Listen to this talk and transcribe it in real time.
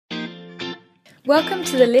Welcome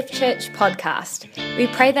to the Lift Church podcast. We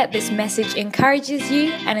pray that this message encourages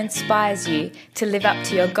you and inspires you to live up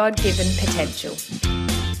to your God-given potential.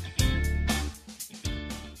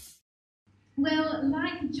 Well,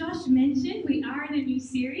 like Josh mentioned, we are in a new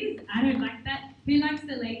series. I don't like that. Who likes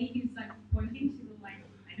the lady who's like pointing? She's all like,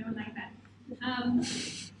 I don't like that.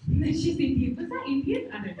 She's Indian. Was that Indian?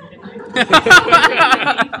 I don't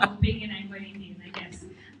know. Being an Anglo-Indian, I guess.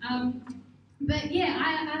 But yeah,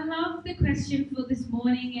 I love the question for this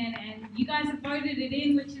morning, and you guys have voted it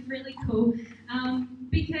in, which is really cool,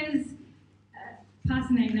 because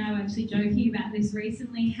Pastor Nate and I were actually joking about this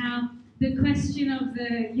recently, how the question of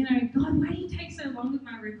God, why do you take so long with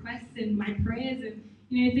my requests and my prayers and,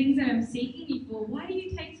 things that I'm seeking you for? Why do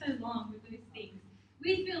you take so long with those things?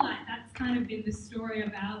 We feel like that's kind of been the story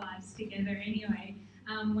of our lives together anyway.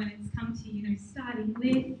 When it's come to, starting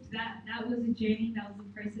Lift, that was a journey, that was a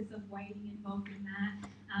process of waiting involved in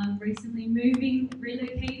that. Recently moving,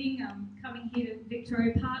 relocating, coming here to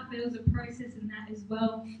Victoria Park, there was a process in that as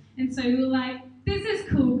well. And so we were like, this is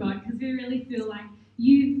cool, God, because we really feel like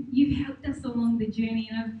you've helped us along the journey.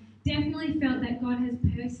 And I've definitely felt that God has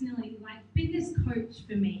personally, been this coach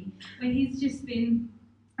for me, where He's just been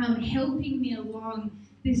helping me along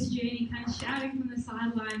this journey, kind of shouting from the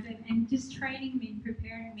sidelines and just training me and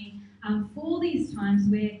preparing me for these times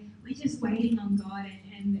where we're just waiting on God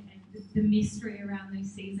and the mystery around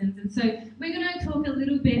those seasons. And so we're going to talk a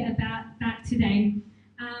little bit about that today.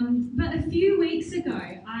 But a few weeks ago,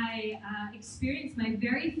 I experienced my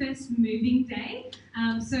very first moving day.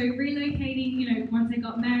 So relocating, once I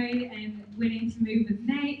got married and went in to move with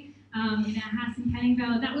Nate, in our house in Canning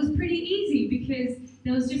Vale, that was pretty easy because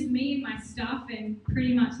there was just me and my stuff, and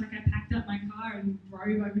pretty much I packed up my car and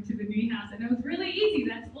drove over to the new house, and it was really easy.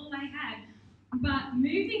 That's all I had. But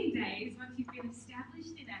moving days, once you've been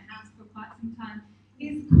established in a house for quite some time,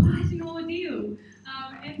 is quite an ordeal.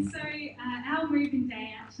 And so our moving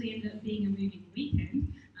day actually ended up being a moving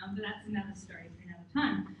weekend, but that's another story for another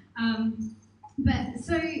time. But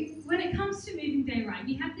so when it comes to moving day, right,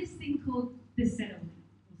 you have this thing called the settlement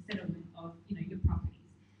of your properties.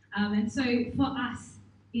 And so for us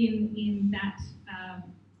in that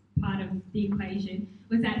part of the equation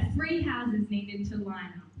was that 3 houses needed to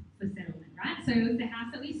line up for settlement, right? So it was the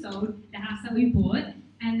house that we sold, the house that we bought,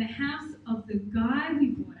 and the house of the guy we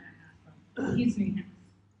bought our house from, his new house.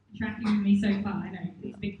 Tracking with me so far, I know,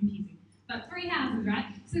 it's a bit confusing. But 3 houses, right?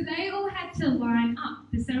 So they all had to line up.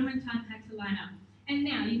 The settlement time had to line up. And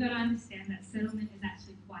now you've got to understand that settlement is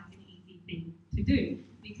actually quite an easy thing to do,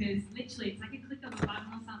 because literally it's like a click of a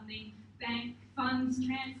button or something, bank funds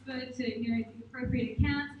transfer to the appropriate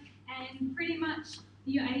accounts, and pretty much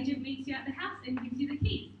your agent meets you at the house and gives you the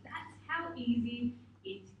keys. That's how easy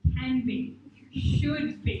it can be,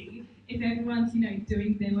 should be, if everyone's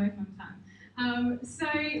doing their work on time. So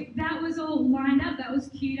that was all lined up, that was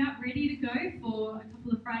queued up, ready to go for a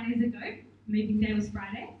couple of Fridays ago. Moving day was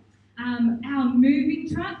Friday. Our moving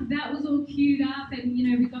truck, that was all queued up, and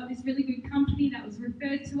we got this really good company that was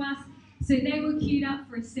referred to us, so they were queued up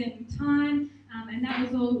for a certain time, and that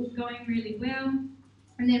was all going really well.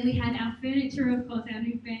 And then we had our furniture, of course, our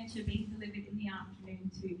new furniture being delivered in the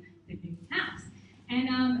afternoon to the new house.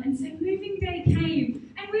 And so moving day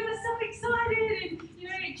came, and we were so excited,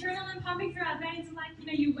 and adrenaline pumping through our veins,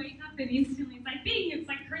 and you wake up and instantly it's like bing, it's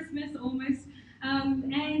like Christmas almost,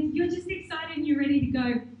 and you're just excited and you're ready to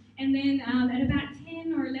go. And then at about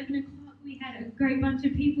 10 or 11 o'clock, we had a great bunch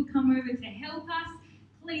of people come over to help us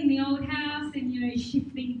clean the old house and,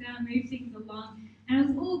 shift things down, move things along. And it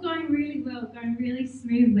was all going really well, going really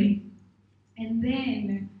smoothly. And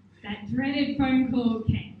then that dreaded phone call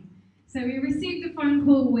came. So we received a phone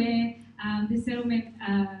call where the settlement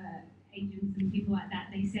agents and people like that,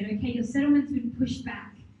 they said, okay, your settlement's been pushed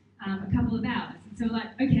back a couple of hours. And so we're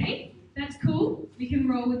like, okay, that's cool. We can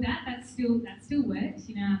roll with that. That still works.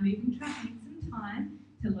 Our moving truck needs some time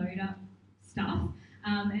to load up stuff,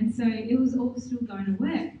 and so it was all still going to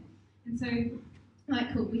work. And so,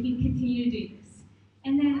 cool, we can continue to do this.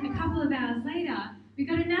 And then a couple of hours later, we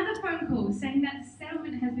got another phone call saying that the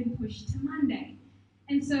settlement has been pushed to Monday.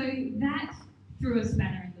 And so that threw a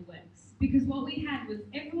spanner in the works, because what we had was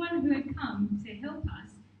everyone who had come to help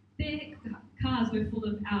us, their cars were full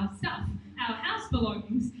of our stuff, our house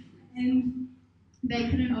belongings. And they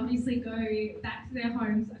couldn't obviously go back to their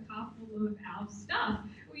homes a car full of our stuff.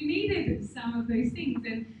 We needed some of those things.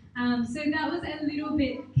 And so that was a little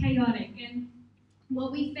bit chaotic. And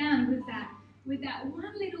what we found was that with that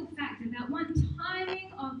one little factor, that one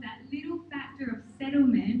timing of that little factor of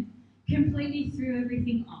settlement completely threw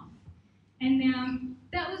everything off. And now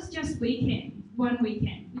that was just one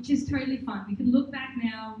weekend, which is totally fine. We can look back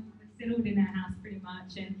now, settled in our house pretty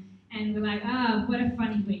much, and we're like, what a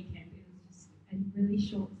funny weekend. It was just a really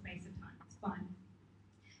short space of time. It's fine.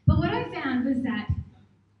 But what I found was that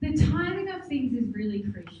the timing of things is really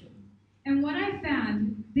crucial. And what I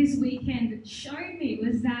found this weekend showed me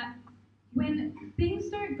was that when things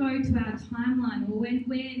don't go to our timeline, or when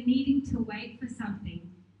we're needing to wait for something,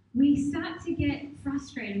 we start to get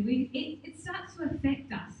frustrated. It starts to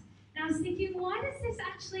affect us. And I was thinking, why does this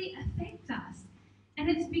actually affect us? And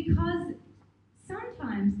it's because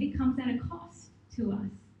sometimes it comes at a cost to us.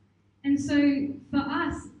 And so for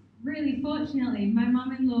us, really fortunately, my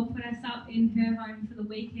mum-in-law put us up in her home for the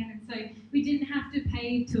weekend, and so we didn't have to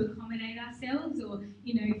pay to accommodate ourselves or,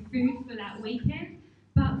 food for that weekend.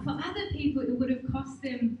 But for other people, it would have cost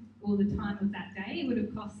them all the time of that day. It would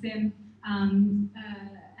have cost them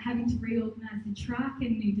having to reorganise the truck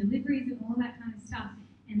and new deliveries and all that kind of stuff,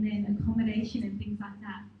 and then accommodation and things like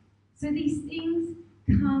that. So these things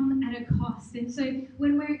come at a cost. And so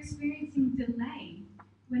when we're experiencing delay,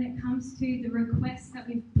 when it comes to the requests that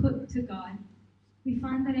we've put to God, we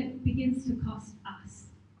find that it begins to cost us.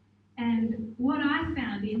 And what I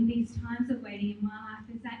found in these times of waiting in my life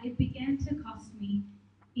is that it began to cost me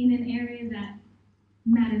in an area that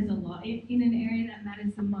matters a lot, in an area that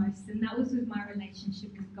matters the most, and that was with my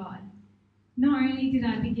relationship with God. Not only did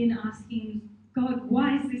I begin asking God,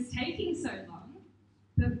 why is this taking so long?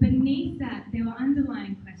 But beneath that, there were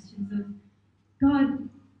underlying questions of, God,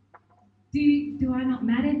 do I not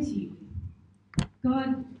matter to you?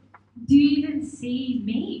 God, do you even see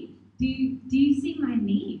me? Do you see my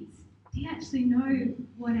needs? Do you actually know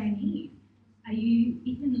what I need? Are you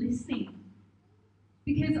even listening?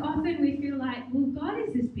 Because often we feel like, well, God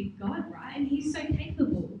is this big God, right? And he's so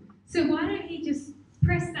capable. So why don't he just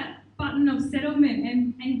press that button of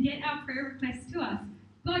settlement and get our prayer request to us?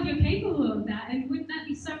 God, you're capable of that. And wouldn't that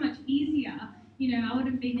be so much easier? I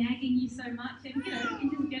wouldn't be nagging you so much, and, we can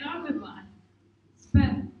just get on with life. But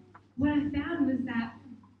what I found was that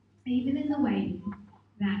even in the waiting,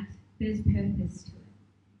 that there's purpose to it.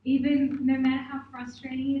 Even no matter how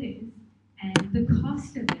frustrating it is, and the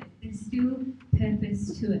cost of it, there's still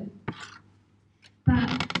purpose to it.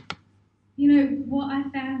 But, what I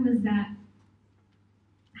found was that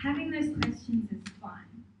having those questions is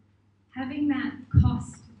fine. Having that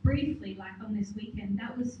cost briefly, like on this weekend,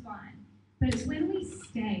 that was fine. But it's when we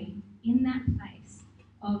stay in that place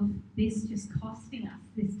of this just costing us,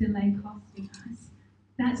 this delay costing us,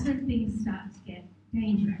 that's when things start to get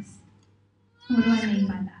dangerous. What do I mean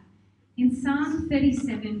by that? In Psalm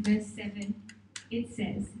 37, verse 7, it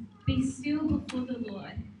says, "Be still before the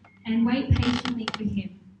Lord and wait patiently for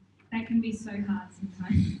him." That can be so hard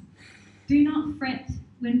sometimes. "Do not fret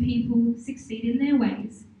when people succeed in their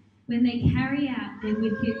ways, when they carry out their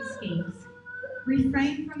wicked schemes.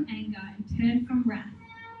 Refrain from anger and turn from wrath.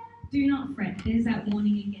 Do not fret." There's that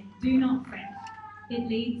warning again. Do not fret. It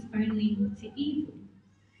leads only to evil.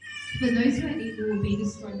 For those who are evil will be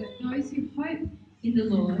destroyed, but those who hope in the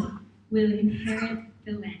Lord will inherit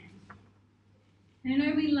the land. And I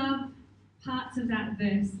know we love parts of that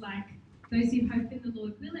verse, like those who hope in the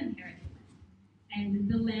Lord will inherit the land. And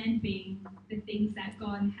the land being the things that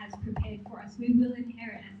God has prepared for us. We will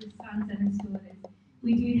inherit as his sons and his daughters.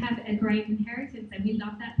 We do have a great inheritance, and we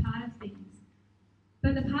love that part of things.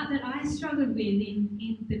 But the part that I struggled with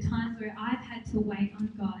in the times where I've had to wait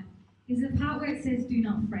on God is the part where it says, "Do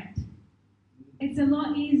not fret." It's a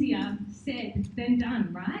lot easier said than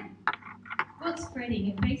done, right? What's fretting?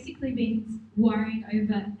 It basically means worrying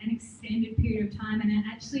over an extended period of time, and it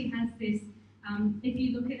actually has this, if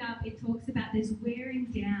you look it up, it talks about this wearing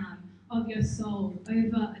down of your soul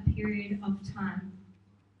over a period of time.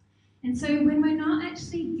 And so when we're not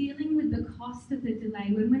actually dealing with the cost of the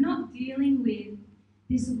delay, when we're not dealing with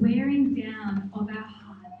this wearing down of our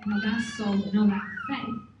heart and of our soul and of our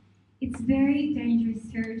faith, it's very dangerous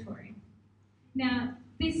territory. Now,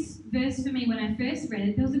 this verse for me, when I first read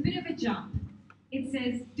it, there was a bit of a jump. It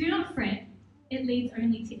says, "Do not fret, it leads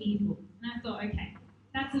only to evil." And I thought, okay,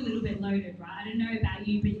 that's a little bit loaded, right? I don't know about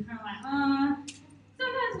you, but you're kind of like,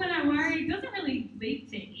 sometimes when I worry, it doesn't really lead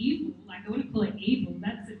to evil. Like, I wouldn't call it evil.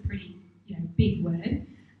 That's a pretty, big word.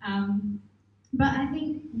 But I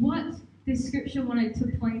think what the scripture wanted to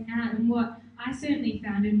point out, and what I certainly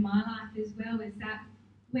found in my life as well, is that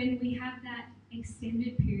when we have that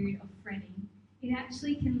extended period of fretting, it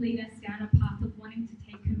actually can lead us down a path of wanting to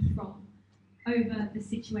take control over the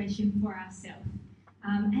situation for ourselves.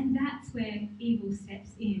 And that's where evil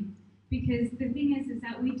steps in. Because the thing is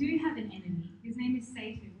that we do have an enemy. His name is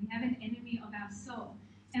Satan. We have an enemy of our soul.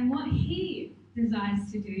 And what he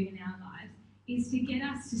desires to do in our lives is to get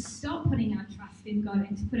us to stop putting our trust in God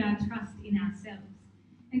and to put our trust in ourselves.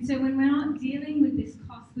 And so when we're not dealing with this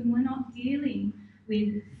cost, when we're not dealing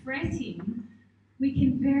with fretting, we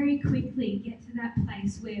can very quickly get to that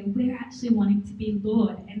place where we're actually wanting to be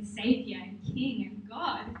Lord and Saviour and King and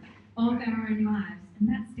God of our own lives. And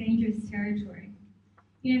that's dangerous territory.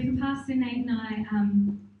 You know, for Pastor Nate and I,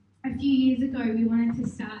 a few years ago, we wanted to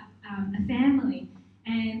start a family.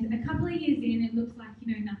 And a couple of years in, it looked like,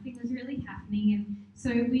 nothing was really happening. And so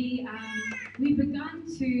we begun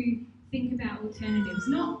to think about alternatives.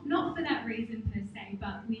 Not for that reason per se,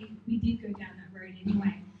 but we did go down that road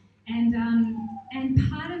anyway. And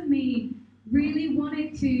part of me really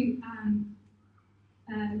wanted to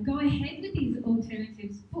go ahead with these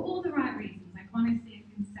alternatives for all the right reasons. Like, honestly,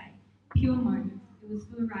 I can say, pure motive. It was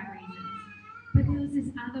for the right reasons. But there was this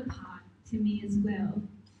other part to me as well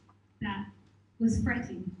that was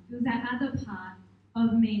fretting. It was that other part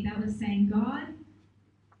of me that was saying, God,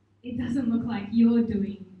 it doesn't look like you're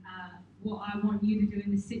doing what I want you to do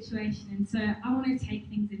in this situation. And so I want to take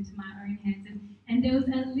things into my own hands. And there was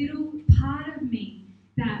a little part of me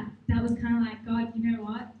that was kind of like, God, you know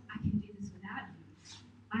what? I can do this without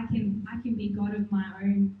you. I can be God of my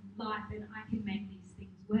own life, and I can make these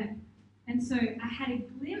things work. And so I had a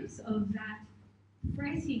glimpse of that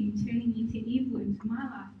fretting turning into evil into my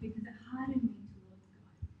life because it hardened me towards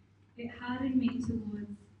God. It hardened me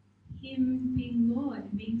towards Him being Lord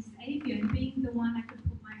and being Saviour and being the one I could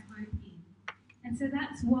put my hope in. And so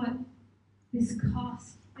that's what this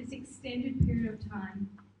cost, this extended period of time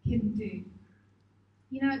can do.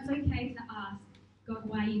 It's okay to ask, God,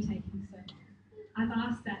 why are you taking so long? I've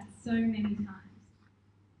asked that so many times.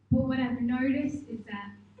 But what I've noticed is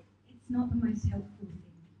that it's not the most helpful thing,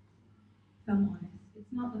 if I'm honest.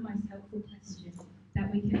 It's not the most helpful question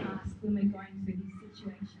that we can ask when we're going through these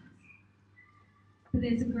situations. But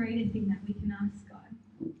there's a greater thing that we can ask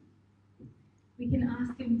God. We can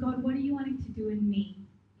ask Him, God, what are you wanting to do in me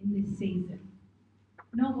in this season?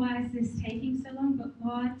 Not why is this taking so long, but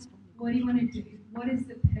God, what do you want to do? What is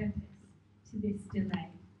the purpose to this delay?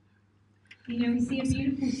 We see a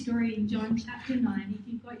beautiful story in John chapter 9.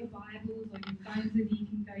 If you've got your Bibles or your phones with you, you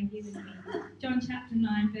can go here with me. John chapter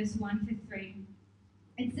 9, verse 1 to 3.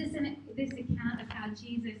 It's this account of how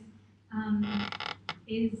Jesus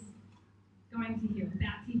is going to heal,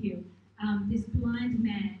 about to heal this blind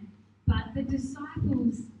man. But the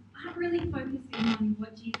disciples aren't really focusing on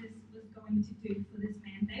what Jesus was going to do for this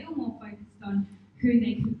man. They were more focused on who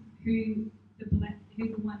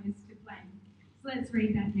the one is to blame. So let's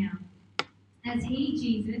read that now. As he,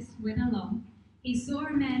 Jesus, went along, he saw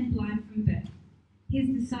a man blind from birth. His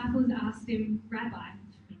disciples asked him, Rabbi,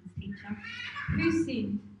 which means teacher, who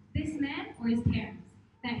sinned, this man or his parents,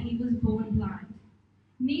 that he was born blind?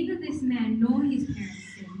 Neither this man nor his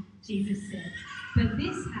parents sinned, Jesus said, but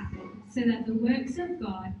this happened so that the works of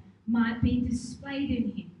God might be displayed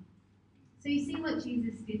in him. So you see what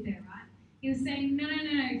Jesus did there, right? He was saying, no,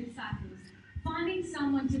 disciples, finding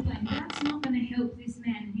someone to blame, that's not going to help this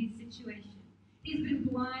man in his situation. He's been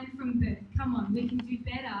blind from birth. Come on, we can do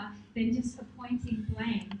better than just appointing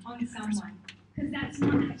blame on someone, because that's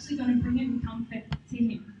not actually going to bring any comfort to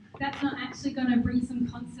him. That's not actually going to bring some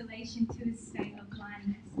consolation to his state of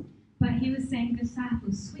blindness. But he was saying,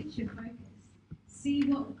 disciples, switch your focus. See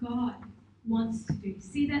what God wants to do.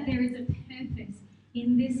 See that there is a purpose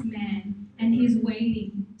in this man and he's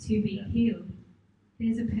waiting to be healed.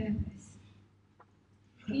 There's a purpose.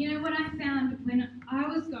 What I found when I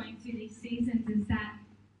was going through these seasons is that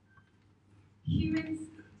humans,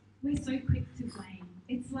 we're so quick to blame.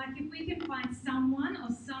 It's like if we can find someone or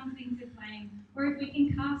something to blame, or if we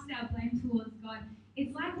can cast our blame towards God,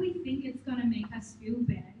 it's like we think it's going to make us feel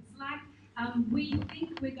better. It's like we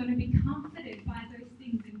think we're going to be comforted by those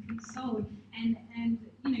things and consoled and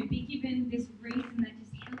be given this reason that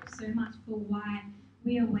just helps so much for why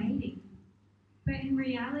we are waiting. But in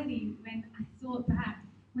reality, when I thought back,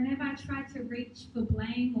 whenever I tried to reach for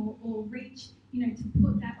blame or reach, to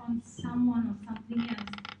put that on someone or something else,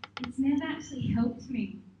 it's never actually helped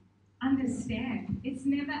me understand. It's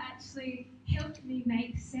never actually helped me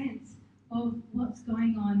make sense of what's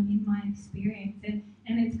going on in my experience. And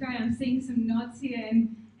it's great, I'm seeing some nods here,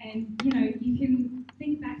 and you can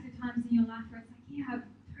think back to times in your life where it's like, yeah, I've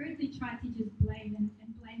totally tried to just blame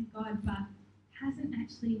and blame God, but hasn't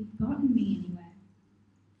actually gotten me anywhere.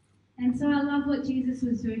 And so I love what Jesus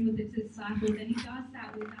was doing with his disciples, and he does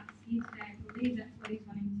that with us here today. I believe that's what he's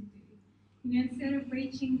wanting to do. Instead of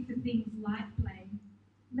reaching for things like blame,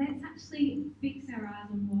 let's actually fix our eyes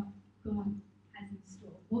on what God has in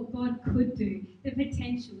store, what God could do, the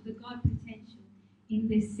potential, the God potential in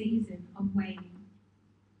this season of waiting.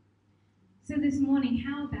 So this morning,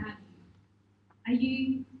 how about you? Are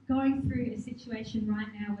you going through a situation right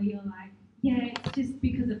now where you're like, yeah, it's just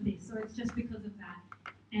because of this or it's just because of that,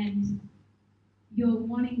 and you're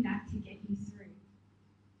wanting that to get you through.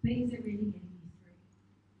 But is it really getting you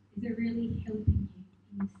through? Is it really helping you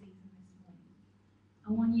in your season this morning?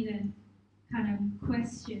 I want you to kind of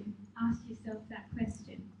ask yourself that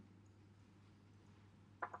question.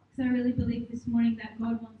 So I really believe this morning that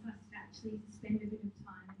God wants us to actually spend a bit of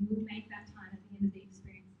time, and we'll make that time at the end of the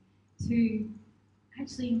experience, to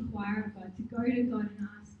actually inquire of God, to go to God and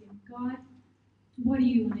ask Him, God, what do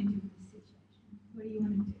you want to do in this situation? What do you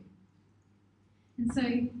want to do? And so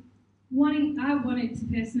I wanted to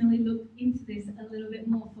personally look into this a little bit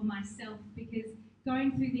more for myself, because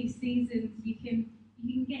going through these seasons, you can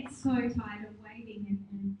get so tired of waiting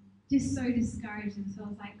and just so discouraged. And so I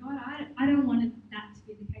was like, God, I don't want that to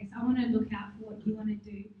be the case. I want to look out for what you want to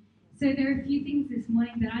do. So there are a few things this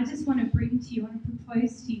morning that I just want to bring to you, I want to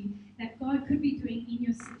propose to you that God could be doing in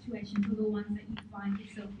your situation for the ones that you find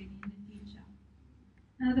yourself in the future.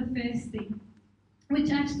 Now, the first thing, which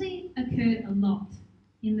actually occurred a lot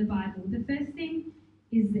in the Bible, the first thing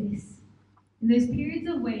is this. In those periods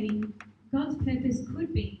of waiting, God's purpose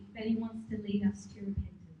could be that He wants to lead us to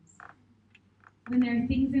repentance. When there are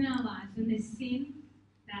things in our lives, when there's sin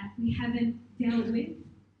that we haven't dealt with,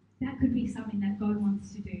 that could be something that God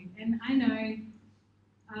wants to do. And I know,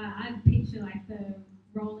 I picture like the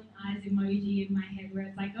rolling eyes emoji in my head where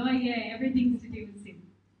it's like, oh yeah, everything's to do with sin.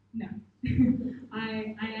 No,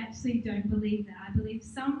 I actually don't believe that. I believe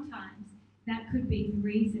sometimes that could be the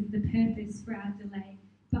reason, the purpose for our delay,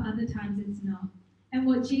 but other times it's not. And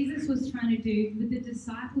what Jesus was trying to do with the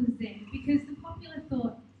disciples there, because the popular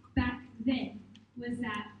thought back then was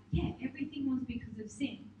that, yeah, everything was because of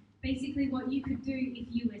sin. Basically, what you could do if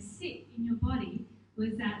you were sick in your body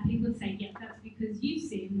was that people would say, yeah, that's because you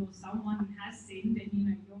sinned or someone has sinned and,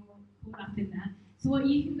 you're caught up in that. So what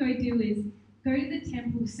you can go do is go to the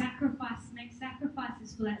temple, make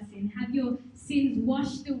sacrifices for that sin, have your sins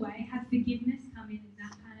washed away, have forgiveness come in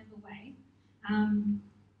that kind of a way,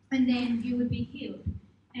 and then you would be healed.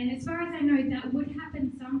 And as far as I know, that would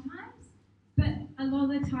happen sometimes, but a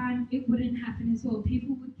lot of the time it wouldn't happen as well.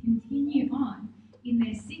 People would continue on in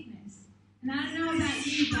their sickness. And I don't know about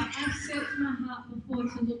you, but I've searched my heart before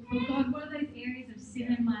to look for, God, what are those areas of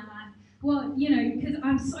sin in my life? Well, because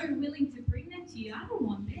I'm so willing to bring them to you. I don't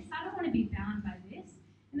want this. I don't want to be bound by this.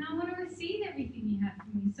 And I want to receive everything you have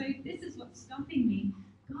for me. So if this is what's stopping me,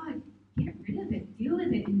 God, get rid of it. Deal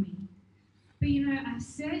with it in me. But I've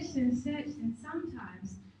searched and searched, and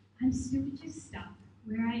sometimes I'm still just stuck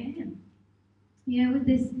where I am. With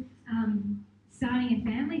this starting a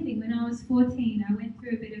family thing, when I was 14, I went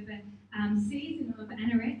through a bit of a season of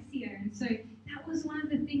anorexia. And so that was one of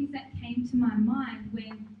the things that came to my mind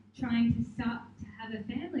when trying to start to have a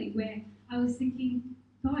family, where I was thinking,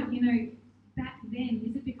 God, back then,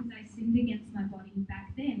 is it because I sinned against my body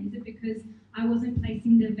back then? Is it because I wasn't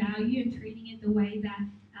placing the value and treating it the way that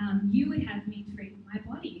you would have me treat my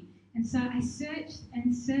body? And so I searched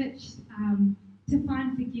and searched to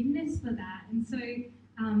find forgiveness for that. And so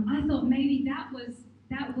I thought maybe that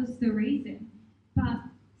was the reason. But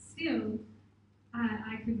still,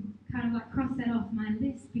 I could kind of cross that off my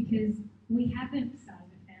list, because we haven't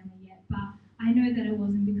started a family yet. But I know that it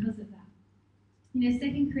wasn't because of that.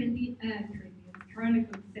 2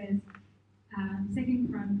 Chronicles says, 2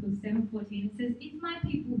 Chronicles 7:14, it says, if my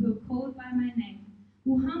people who are called by my name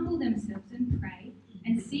will humble themselves and pray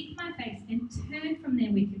and seek my face and turn from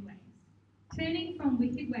their wicked ways. Turning from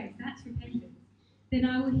wicked ways, that's repentance. Then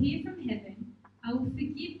I will hear from heaven, I will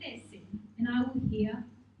forgive their sin, and I will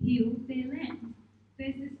heal their land.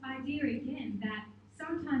 There's this idea again that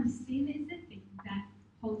sometimes sin is the thing that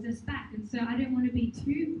holds us back. And so I don't want to be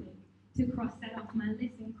too quick to cross that off my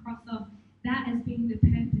list and cross off that as being the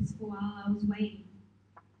purpose for while I was waiting.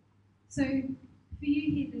 So for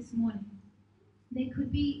you here this morning, there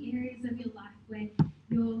could be areas of your life where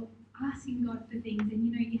you're asking God for things and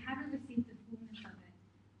you haven't received the fullness of it.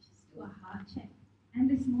 Just do a heart check. And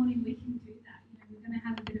this morning we can do that. We're going to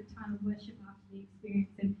have a bit of time of worship after the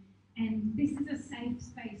experience. And this is a safe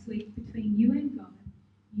space where between you and God,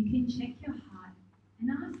 you can check your heart and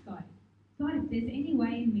ask God, if there's any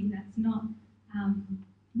way in me that's not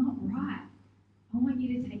right, I want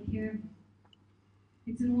you to take care of it.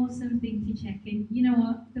 It's an awesome thing to check. And you know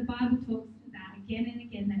what? The Bible talks about again and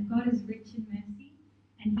again that God is rich in mercy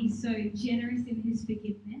and He's so generous in His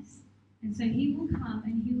forgiveness. And so He will come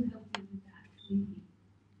and He will help you with that with you.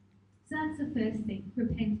 So that's the first thing.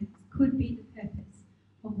 Repentance could be the purpose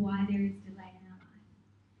of why there is delay in our life.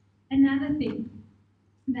 Another thing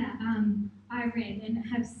that I read and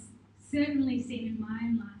have certainly seen in my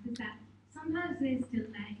own life is that sometimes there's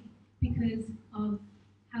delay because of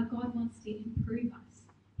how God wants to improve us.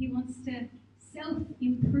 He wants to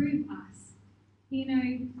self-improve us. You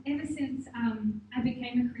know, ever since I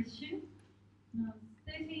became a Christian, when I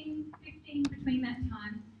was 13, 15, between that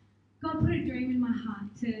time, God put a dream in my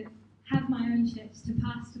heart to have my own church, to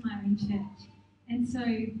pastor my own church. And so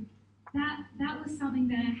that was something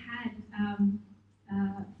that I had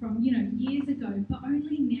from, years ago, but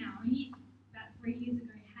only now, only about 3 years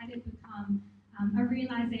ago, had it become a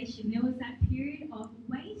realization. There was that period of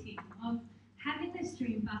waiting, of having this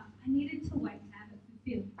dream, but I needed to wait to have it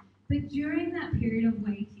fulfilled. But during that period of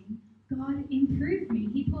waiting, God improved me.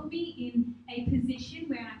 He put me in a position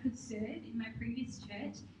where I could serve in my previous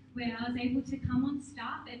church, where I was able to come on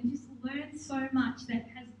staff and just learn so much that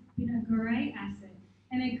has been a great asset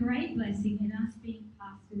and a great blessing in us being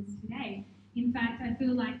pastors today. In fact, I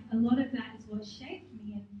feel like a lot of that is what shaped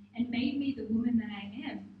me and made me the woman that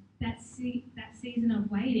I am, that season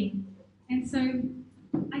of waiting. And so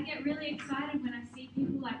I get really excited when I see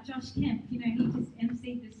people like Josh Kemp. He just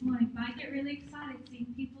emceed this morning, but I get really excited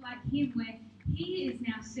seeing people like him where he is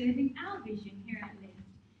now serving our vision here at Lift.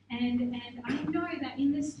 And I know that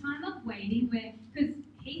in this time of waiting, because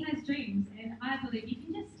he has dreams, and I believe you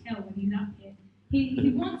can just tell when he's up here.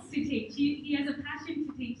 He wants to teach. He has a passion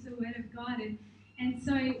to teach the Word of God. And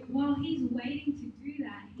so while he's waiting to do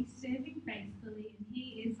that, he's serving faithfully, and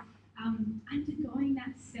he is undergoing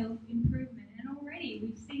that self-improvement. And already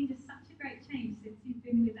we've seen just such a great change since he's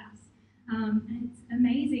been with us. And it's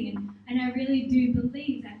amazing. And I really do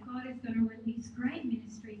believe that God is going to release great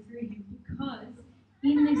ministry through him, because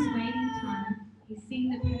in this waiting time, he's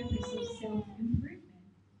seeing the purpose of self-improvement.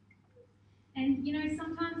 And,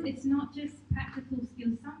 sometimes it's not just practical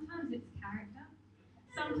skills. Sometimes it's character.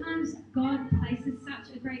 Sometimes God places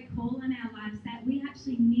such a great call on our lives that we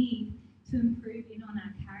actually need to improve in on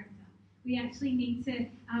our character. We actually need to,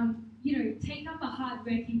 take up a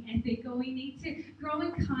hard-working ethic, or we need to grow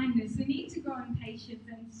in kindness. We need to grow in patience,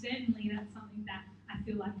 and certainly that's something that I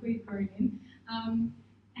feel like we've grown in.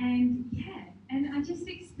 And I just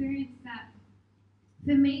experienced that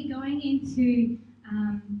for me going into,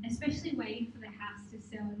 especially waiting for the house to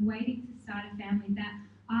sell and waiting to start a family, that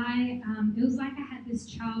it was like I had this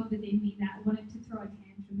child within me that wanted to throw a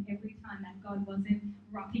tantrum every time that God wasn't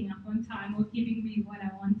rocking up on time or giving me what I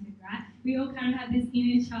wanted, right? We all kind of have this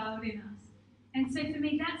inner child in us. And so for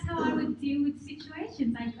me, that's how I would deal with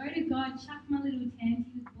situations. I'd go to God, chuck my little tanty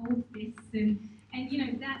with ball fists, and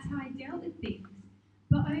that's how I dealt with things.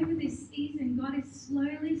 But over this season, God has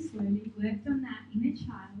slowly worked on that inner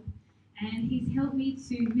child, and he's helped me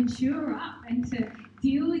to mature up and to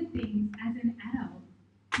deal with things as an adult.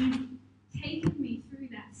 He's taken me through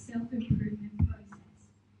that self-improvement process.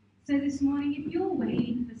 So this morning, if you're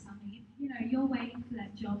waiting for something, if you're waiting for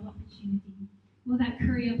that job opportunity or that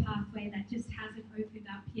career pathway that just hasn't opened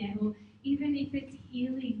up yet, or even if it's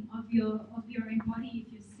healing of your own body,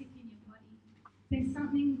 if you're sick in your body, there's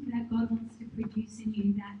something that God wants to produce in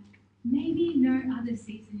you that maybe no other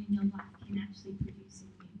season in your life can actually produce in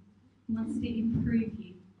you. He wants to improve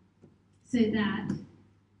you so that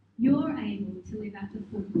you're able to live out the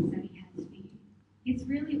fullness that he has for you. It's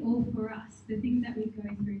really all for us. The things that we go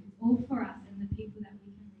through, it's all for us and the people that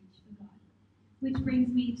we can reach for God. Which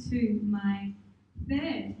brings me to my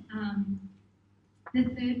the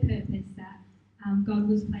third purpose that God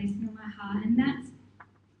was placing on my heart, and that's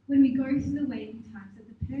when we go through the waiting times, that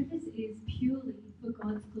the purpose is purely for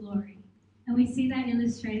God's glory. And we see that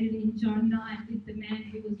illustrated in John 9 with the man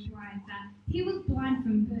who was blind, that he was blind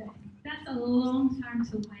from birth. That's a long time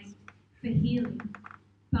to wait for healing.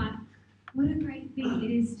 But what a great thing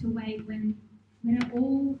it is to wait when it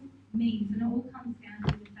all means, and it all comes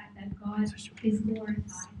down to the fact that God is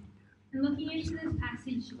glorified. And looking into this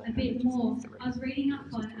passage a bit more, I was reading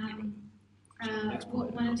up on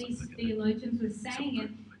what one of these theologians was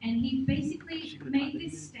saying, and he basically made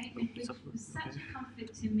this statement which was such a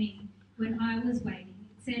comfort to me when I was waiting.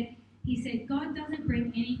 He said, God doesn't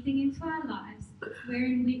bring anything into our lives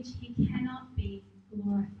wherein which he cannot be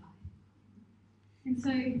glorified. And so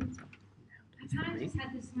I kind of just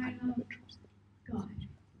had this moment of, God,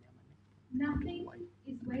 nothing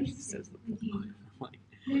is wasted with you.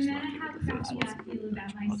 No matter how crappy I feel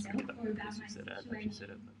about myself or about my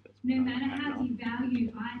situation, no matter how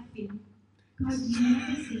devalued I feel, God, you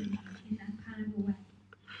never see me in that kind of a way.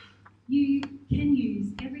 You can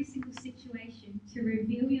use every single situation to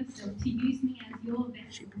reveal yourself, to use me as your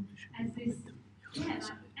vessel, as this,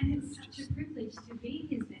 and it's such a privilege to be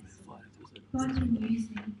his vessel. God can use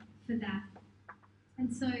me for that.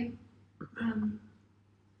 And so,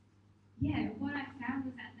 what I found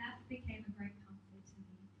was that became a great comfort to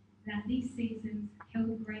me, that these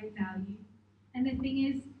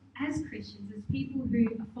as Christians, as people who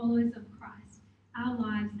are followers of Christ, our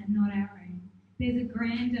lives are not our own. There's a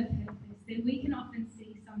grander purpose that we can often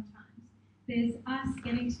see sometimes. There's us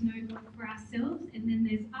getting to know God for ourselves, and then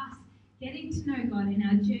there's us getting to know God, and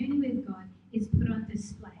our journey with God is put on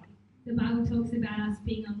display. The Bible talks about us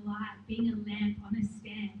being a light, being a lamp on a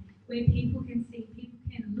stand, where people can see, people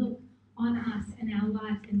can look on us and our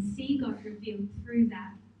lives and see God revealed through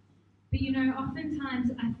that. But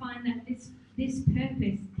oftentimes I find that this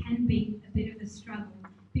purpose can be a bit of a struggle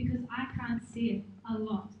because I can't see it a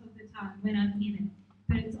lot of the time when I'm in it.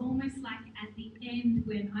 But it's almost like at the end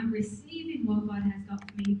when I'm receiving what God has got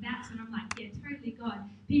for me, that's when I'm like, yeah, totally God.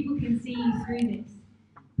 People can see you through this.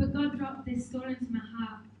 But God dropped this thought into my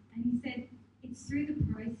heart and he said, it's through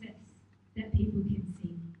the process that people can see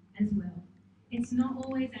me as well. It's not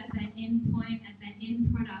always at that end point, at that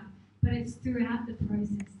end product, but it's throughout the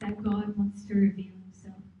process that God wants to reveal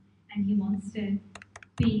himself. And he wants to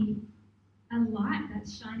be a light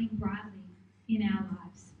that's shining brightly in our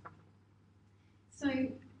lives. So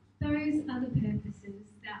those are the purposes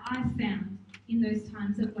that I've found in those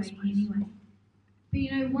times of waiting anyway.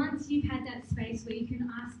 But once you've had that space where you can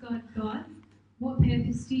ask God, what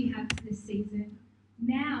purpose do you have for this season?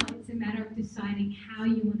 Now it's a matter of deciding how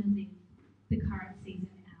you want to live the current season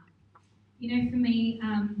out. For me,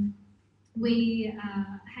 we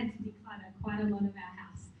had to declutter quite a lot of our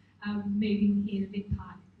house, moving here to Vic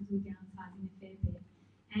Park because we're downsizing a fair bit.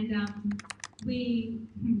 And we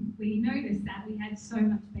noticed that we had so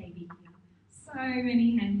much baby gear, so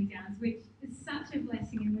many hand-me-downs, which is such a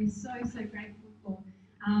blessing and we're so grateful for.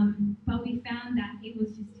 But we found that it was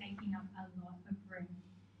just taking up a lot of room.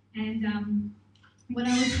 And what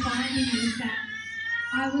I was finding is that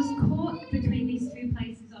I was caught between these two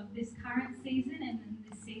places of this current season and then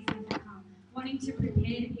this season to come, wanting to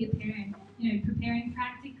prepare to be a parent, preparing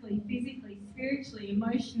practically, physically, spiritually,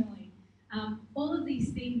 emotionally, all of these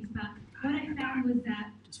things. But what I found was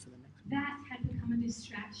that had become a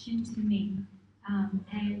distraction to me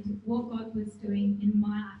and what God was doing in my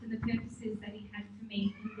life and the purposes that he had for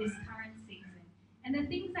me in this current season. And the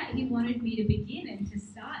things that he wanted me to begin and to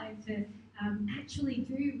start and to actually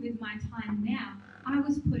do with my time now, I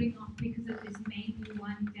was putting off because of this maybe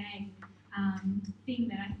one day thing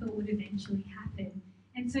that I thought would eventually happen.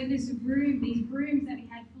 And so these rooms that we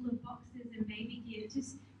had full of boxes and baby gear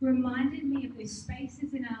just reminded me of those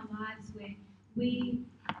spaces in our lives where we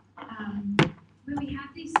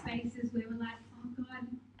have these spaces where we're like, oh God,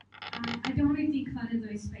 I don't want to declutter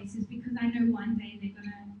those spaces because I know one day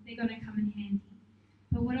they're gonna come in handy.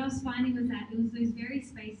 But what I was finding was that it was those very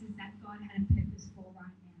spaces that God had a purpose for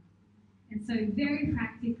right now. And so very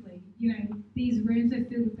practically, these rooms are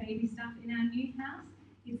filled with baby stuff in our new house.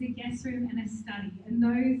 It's a guest room and a study. And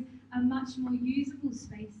those are much more usable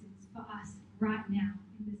spaces for us right now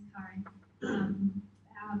in this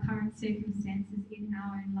our current circumstances in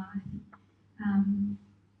our own life.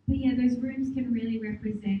 But yeah, those rooms can really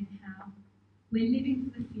represent how we're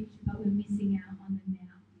living for the future, but we're missing out on the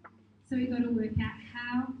now. So we've got to work out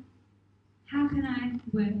how can I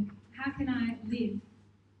work? How can I live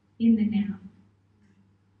in the now?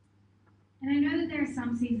 And I know that there are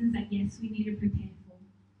some seasons that, yes, we need to prepare for.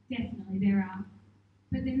 Definitely, there are.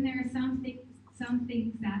 But then there are some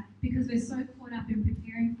things that, because we're so caught up in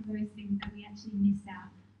preparing for those things, that we actually miss out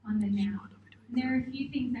on the now. And there are a few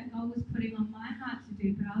things that God was putting on my heart to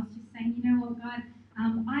do, but I was just saying, you know what, God,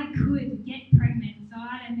 I could get pregnant, so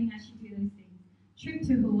I don't think I should do those things. Trip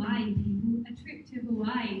to Hawaii, people. A trip to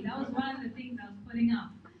Hawaii. That was one of the things I was putting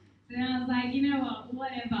up. So then I was like, you know what,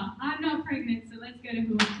 whatever. I'm not pregnant, so let's go to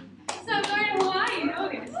Hawaii. So I'm going to Hawaii in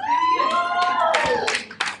August.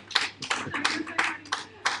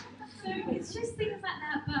 So it's just things like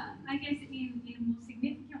that, but I guess in a more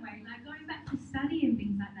significant way, like going back to study and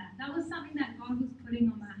things like that. That was something that God was putting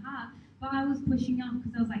on my heart, but I was pushing off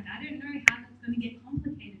because I was like, I don't know how that's going to get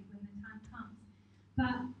complicated when the time comes.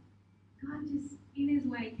 But God just, in his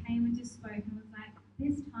way, came and just spoke and was like,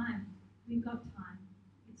 there's time. We've got time.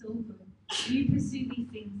 It's all good. You pursue these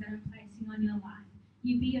things that I'm placing on your life.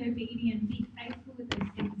 You be obedient, be faithful with those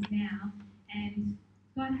things now, and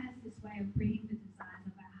God has this way of bringing the desires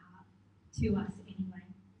of our heart to us anyway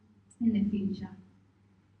in the future.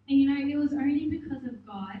 And it was only because of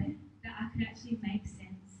God that I could actually make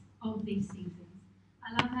sense of these seasons.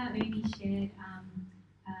 I love how Ernie shared, I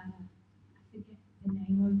forget the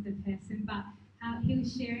name of the person, but how he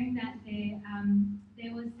was sharing that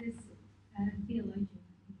there was this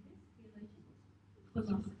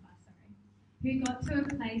philosopher, who got to a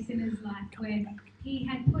place in his life where he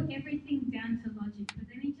had put everything down to logic, but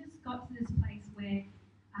then he just got to this place where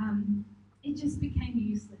it just became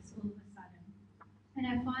useless all of a sudden. And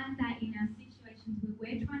I find find that in our situations where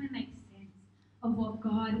we're trying to make sense of what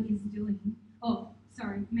God is doing,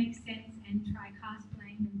 make sense and try cast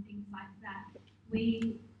blame and things like that,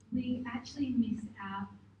 we actually miss out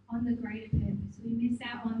on the greater purpose. We miss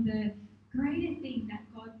out on the greater thing that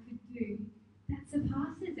God could do that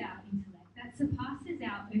surpasses our intellect, that surpasses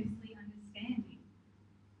our earthly understanding.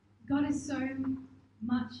 God is so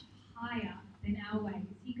much higher than our ways.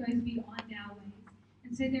 He goes beyond our ways.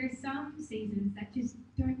 And so there are some seasons that just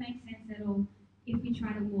don't make sense at all if we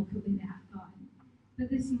try to walk it without God. But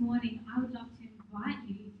this morning, I would love to invite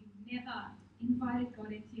you, if you've never invited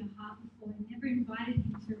God into your heart before and never invited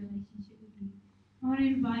him to a relationship with you, I want to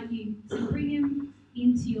invite you to bring him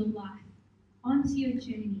into your life, onto your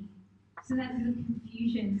journey, so that the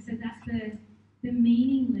confusion, so that the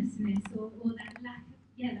meaninglessness or that lack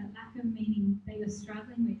of meaning that you're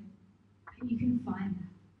struggling with, you can find that.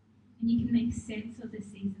 And you can make sense of the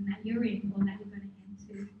season that you're in or that you're going to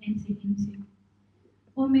enter into.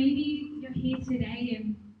 Or maybe you're here today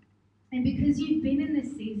and because you've been in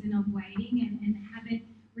this season of waiting and haven't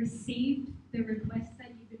received the requests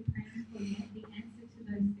that you've been praying for yet, the answer to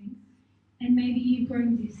those things, and maybe you've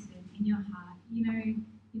grown distant in your heart. You know,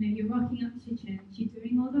 you're rocking up to church, you're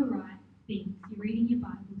doing all the right things, you're reading your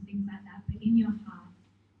Bible, things like that, but in your heart,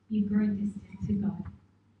 you've grown distant to God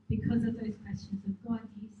because of those questions of, God,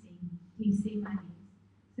 do you see me? Do you see my needs?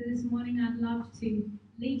 So this morning, I'd love to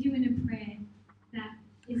lead you in a prayer that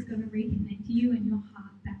is going to reconnect you and your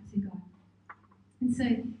heart back to God. And so,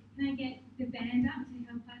 can I get the band up to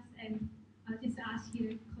help us? And I'll just ask you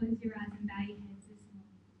to close your eyes and bow your heads this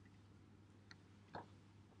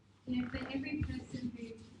morning. For every person who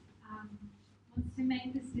wants to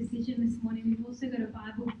make this decision this morning, we've also got a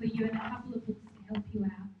Bible for you and a couple of books to help you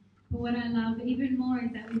out. But what I love even more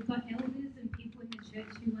is that we've got elders and people in the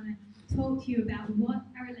church who want to talk to you about what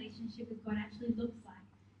a relationship with God actually looks like.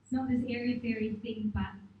 It's not this airy-fairy thing,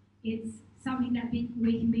 but it's something that we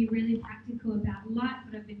can be really practical about, like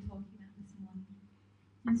what I've been talking about this morning.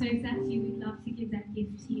 And so if that's you, we'd love to give that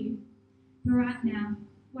gift to you. But right now,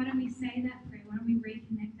 why don't we say that prayer? Why don't we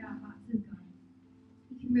reconnect our hearts with God?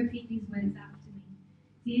 You can repeat these words after me.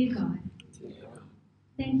 Dear God,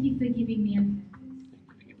 thank you for giving me a purpose.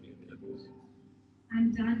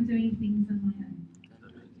 I'm done doing things on my own.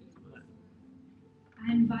 I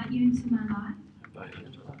invite you into my life.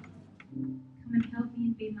 Come and help me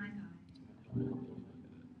and be my guide.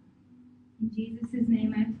 In Jesus'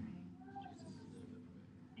 name I pray.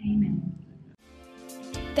 Amen.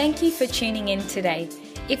 Thank you for tuning in today.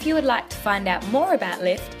 If you would like to find out more about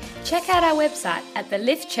Lift, check out our website at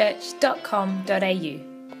theliftchurch.com.au.